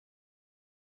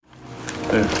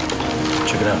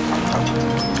Check it out.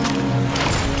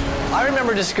 I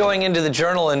remember just going into the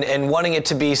journal and wanting it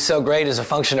to be so great as a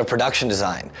function of production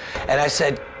design. And I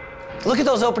said, look at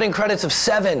those opening credits of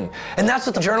 7, and that's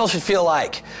what the journal should feel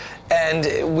like.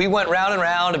 And we went round and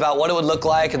round about what it would look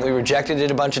like, and we rejected it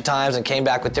a bunch of times and came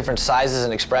back with different sizes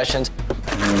and expressions.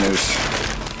 And there's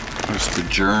the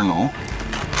journal.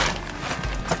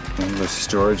 And the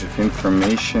storage of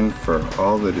information for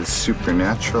all that is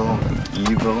supernatural and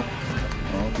evil.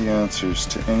 All the answers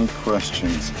to any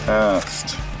questions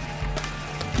asked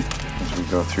as we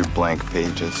go through blank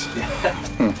pages.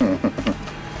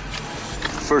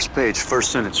 First page,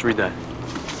 first sentence, read that.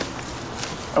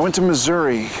 I went to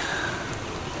Missouri,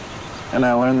 and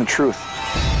I learned the truth.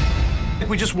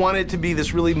 We just want it to be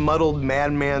this really muddled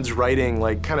madman's writing,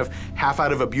 like kind of half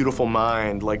out of a beautiful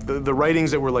mind, like the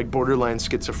writings that were like borderline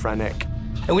schizophrenic.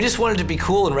 And we just wanted it to be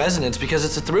cool in resonance because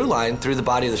it's a through line through the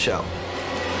body of the show.